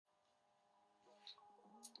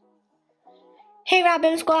Hey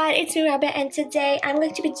Rabiam Squad, it's me Rabiam, and today I'm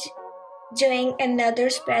going to be doing another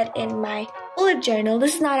spread in my bullet journal.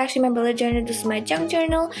 This is not actually my bullet journal, this is my junk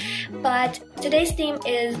journal, but today's theme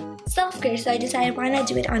is self-care, so I decided why not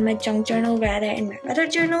do it on my junk journal rather in my other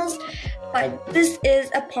journals. But this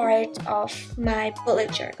is a part of my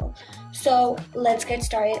bullet journal, so let's get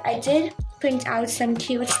started. I did print out some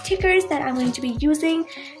cute stickers that I'm going to be using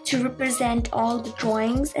to represent all the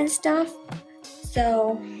drawings and stuff.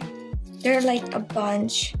 So there are like a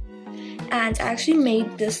bunch, and I actually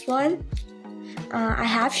made this one. I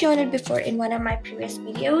have shown it before in one of my previous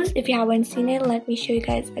videos. If you haven't seen it, let me show you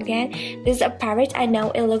guys again. This is a parrot. I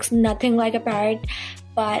know it looks nothing like a parrot,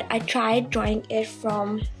 but I tried drawing it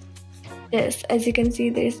from this. As you can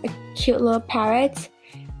see, there's a cute little parrot.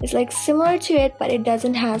 It's like similar to it, but it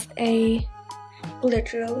doesn't have a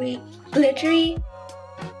glittery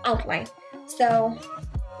outline. So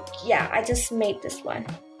yeah, I just made this one.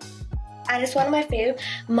 And it's one of my favorite.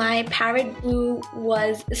 My parrot Blue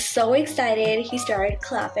was so excited, he started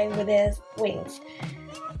clapping with his wings.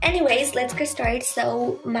 Anyways, let's get started.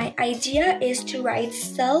 So my idea is to write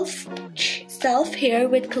self here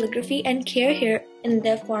with calligraphy and care here in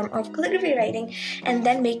the form of calligraphy writing, and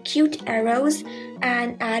then make cute arrows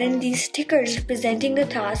and add in these stickers representing the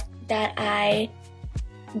task that I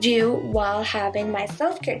do while having my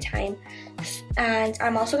self-care time. And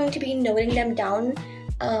I'm also going to be noting them down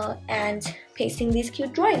and pasting these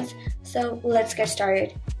cute drawings. So let's get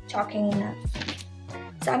started talking enough.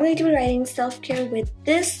 So I'm going to be writing self-care with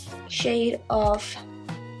this shade of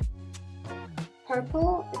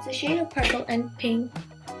purple. It's a shade of purple and pink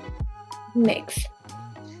mix.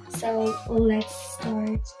 So let's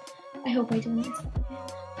start. I hope I don't mess up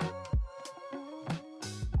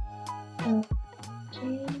again.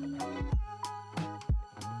 Okay.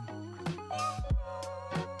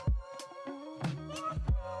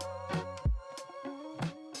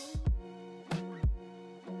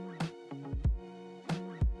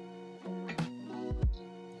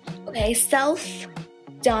 Okay, self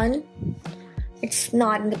done. It's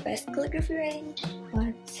not in the best calligraphy writing,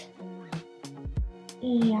 but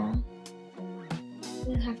yeah,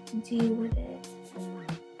 we'll have to deal with it.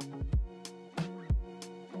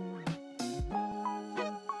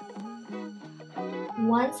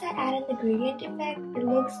 Once I added the gradient effect, it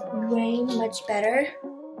looks way much better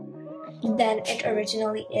than it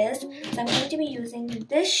originally is. So I'm going to be using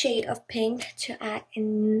this shade of pink to add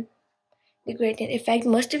in the gradient effect.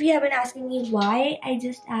 Most of you have been asking me why I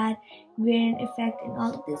just add gradient effect in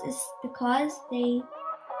all of this. Is because they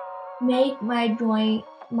make my drawing,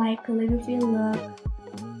 my calligraphy look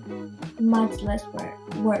much less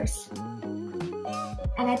worse.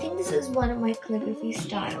 And I think this is one of my calligraphy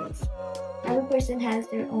styles. Every person has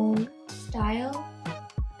their own style,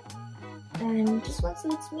 and this one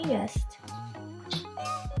suits me best.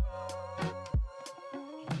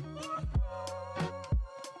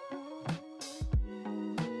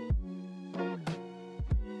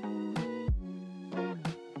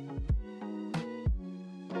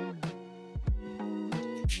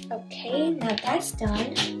 Okay, now that's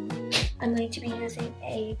done. I'm going to be using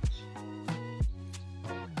a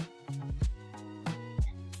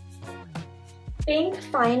pink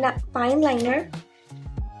fine liner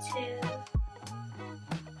to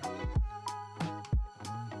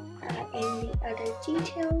add in the other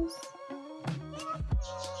details.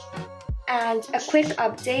 And a quick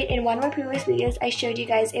update, in one of my previous videos I showed you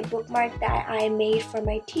guys a bookmark that I made for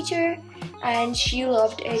my teacher, and she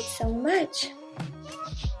loved it so much.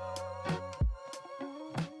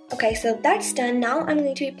 Okay, so that's done. Now I'm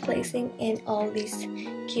going to be placing in all these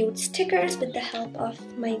cute stickers with the help of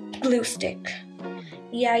my glue stick.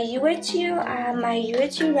 Yeah, my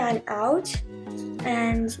UH2 ran out,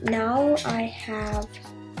 and now I have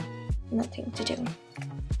nothing to do.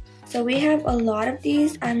 So we have a lot of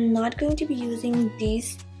these. I'm not going to be using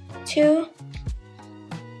these two,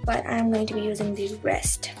 but I'm going to be using the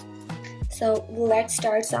rest. So let's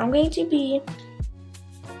start. So I'm going to be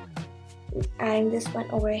adding this one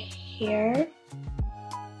over here.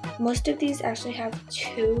 Most of these actually have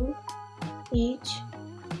two each.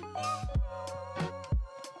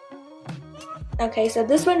 Okay, so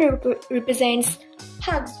this one represents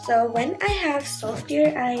hugs. So when I have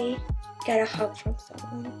self-care, I get a hug from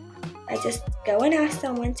someone. I just go and ask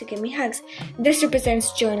someone to give me hugs. This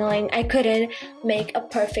represents journaling. I couldn't make a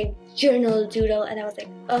perfect journal doodle, and I was like,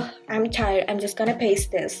 oh, I'm tired. I'm just gonna paste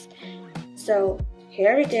this. So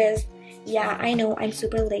here it is. Yeah, I know I'm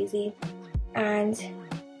super lazy. And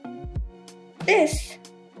this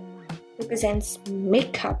represents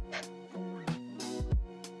makeup.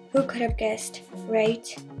 Who could have guessed, right?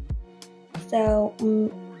 So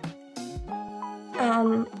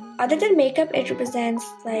Other than makeup, it represents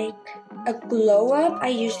like a glow up. I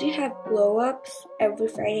usually have glow ups every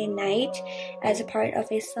Friday night as a part of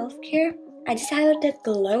a self-care. I decided to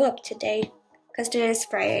glow up today because today is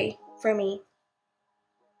Friday for me.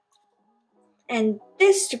 And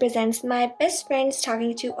this represents my best friends.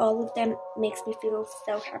 Talking to all of them makes me feel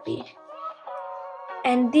so happy.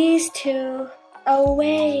 And these two, oh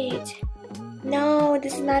wait, no,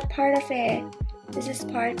 this is not part of it. This is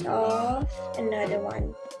part of another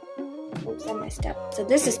one. Oops, I messed up. So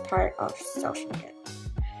this is part of self-care,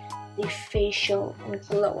 the facial and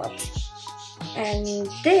glow ups. And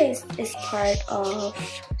this is part of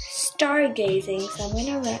stargazing. So I'm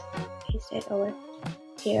gonna paste it over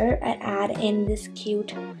here and add in this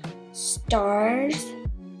cute stars.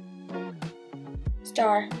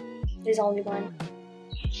 Star, there's only one.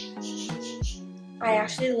 I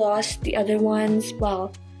actually lost the other ones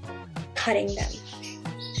while cutting them.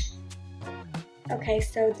 Okay,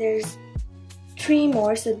 so there's 3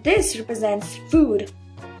 more. So this represents food.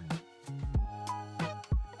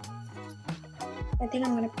 I think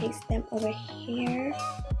I'm gonna paste them over here.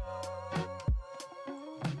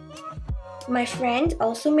 My friend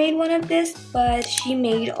also made one of this, but she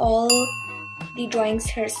made all the drawings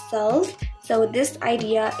herself. So this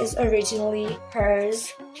idea is originally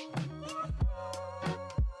hers.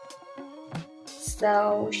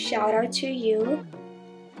 So shout out to you.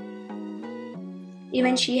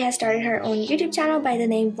 Even she has started her own YouTube channel by the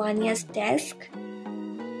name Vanya's Desk.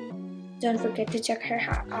 Don't forget to check her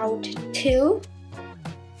out too.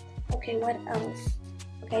 Okay, what else?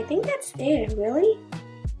 Okay, I think that's it. Really?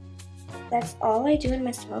 That's all I do in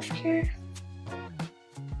my self-care?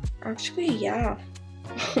 Actually, yeah.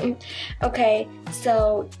 Okay,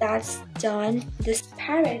 so that's done. This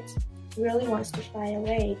parrot really wants to fly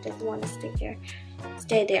away. It doesn't want to stay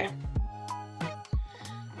there.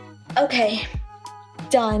 Okay,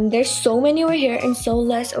 done. There's so many over here and so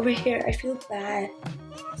less over here. I feel bad.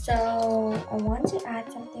 So I want to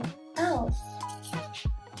add something else.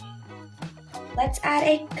 Let's add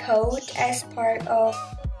a quote as part of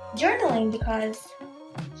journaling, because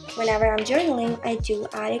whenever I'm journaling, I do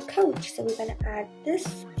add a quote. So we're gonna add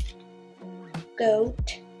this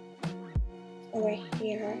quote over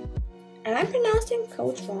here. Am I pronouncing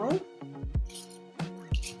quote wrong?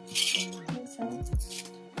 I think so.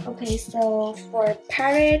 Okay, so for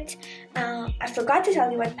parrot, I forgot to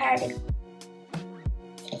tell you what parrot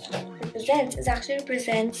represents. It actually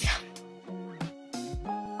represents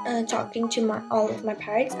talking to all of my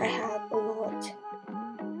parrots. I have a lot.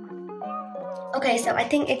 Okay, so I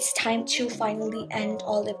think it's time to finally end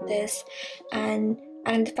all of this and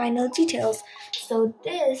the final details. So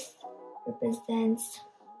this represents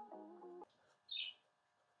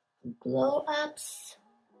glow ups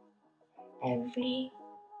every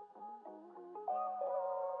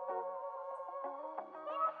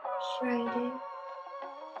Friday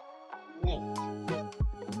night.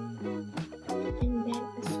 And then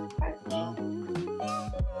a sparkle.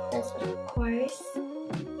 That's of course.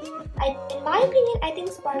 In my opinion, I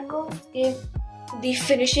think sparkles give the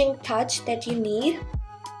finishing touch that you need.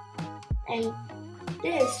 And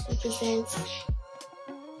this represents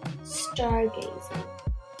stargazing.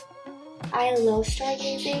 I love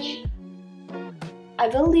stargazing. I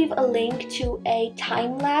will leave a link to a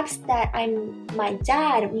time lapse that my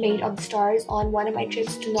dad made of the stars on one of my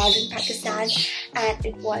trips to northern Pakistan, and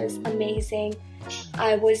it was amazing.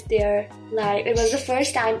 I was there live. It was the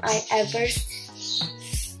first time I ever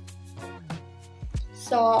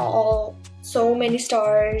saw so many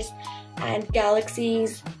stars and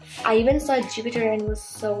galaxies. I even saw Jupiter and it was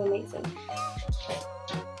so amazing.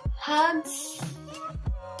 Hugs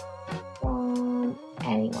from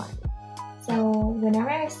anyone. So whenever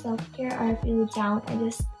I self-care, I feel down,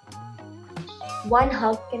 one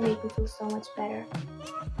hug can make me feel so much better.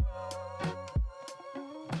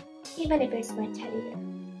 Even if it's my teddy bear.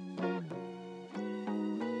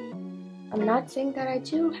 I'm not saying that I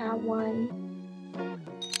do have one.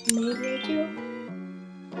 Maybe I do.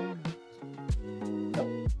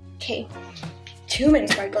 Okay, too many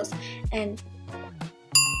sparkles, and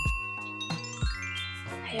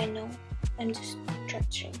I don't know, I'm just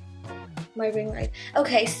stretching my ring light.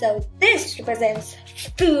 Okay, so this represents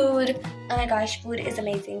food. Oh my gosh, food is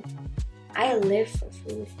amazing. I live for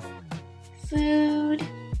food. Food.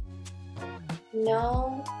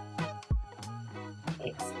 No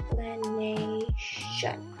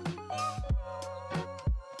explanation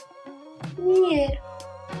needed.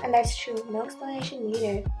 And that's true, no explanation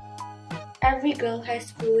needed. Every girl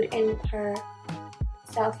has food in her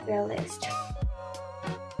self-care list.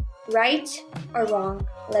 Right or wrong?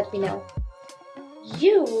 Let me know.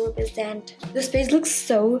 you represent. This page looks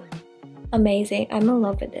so amazing. I'm in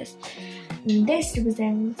love with this. And this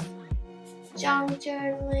represents junk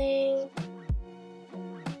journaling.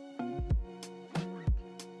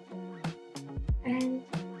 And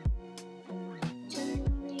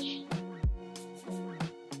journaling.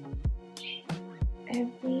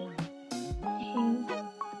 Everything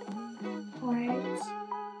part is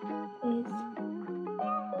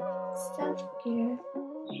self-care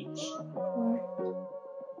for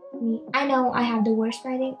me. I know I have the worst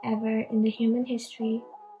writing ever in the human history,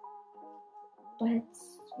 but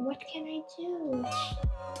what can I do?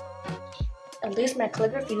 At least my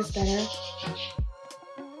calligraphy is better.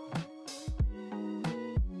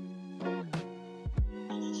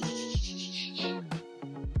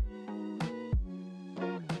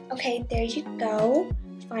 Okay, there you go,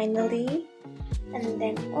 finally. And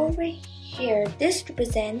then over here, this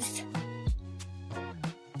represents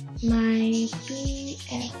my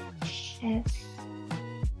BFFs,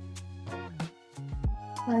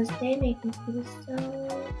 because they make me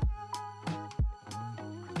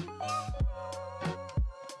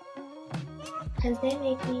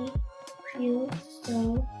feel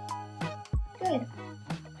so good.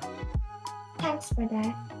 Thanks for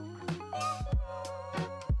that.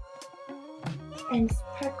 And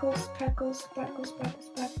sparkles, sparkles, sparkles, sparkles,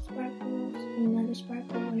 sparkles, sparkles. Another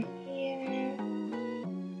sparkle over here.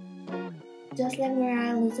 Just like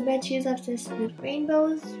Mariah Elizabeth, she's obsessed with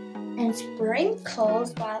rainbows and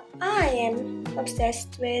sprinkles, while I am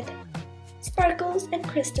obsessed with sparkles and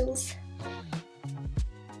crystals.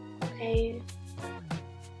 Okay,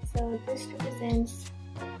 so this represents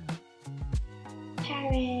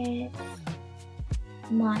parrots,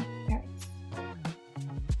 my parrots.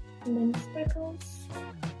 And then sparkles,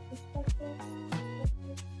 and sparkles,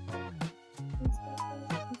 and sparkles,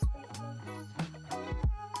 and sparkles,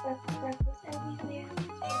 sparkles, sparkles everywhere.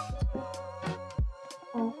 Sparkles, sparkles.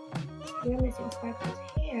 Oh, we're missing sparkles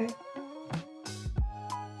here.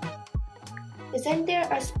 Isn't there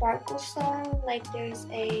a sparkle song? Like there's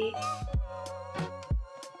a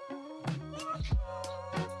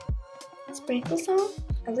sprinkle song?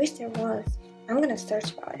 I wish there was. I'm gonna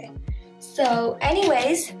search about it. So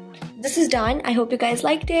anyways, this is done. I hope you guys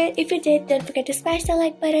liked it. If you did, don't forget to smash the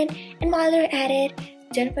like button. And while you're at it,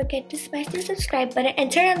 don't forget to smash the subscribe button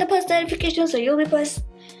and turn on the post notifications so you'll be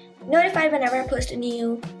notified whenever I post a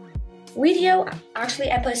new video.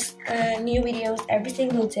 Actually, I post new videos every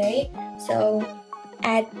single day. So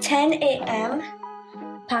at 10 a.m.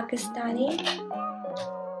 Pakistani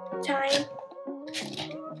time.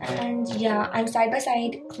 And yeah, I'm side by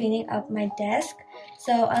side cleaning up my desk.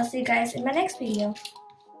 So I'll see you guys in my next video.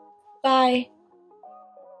 Bye.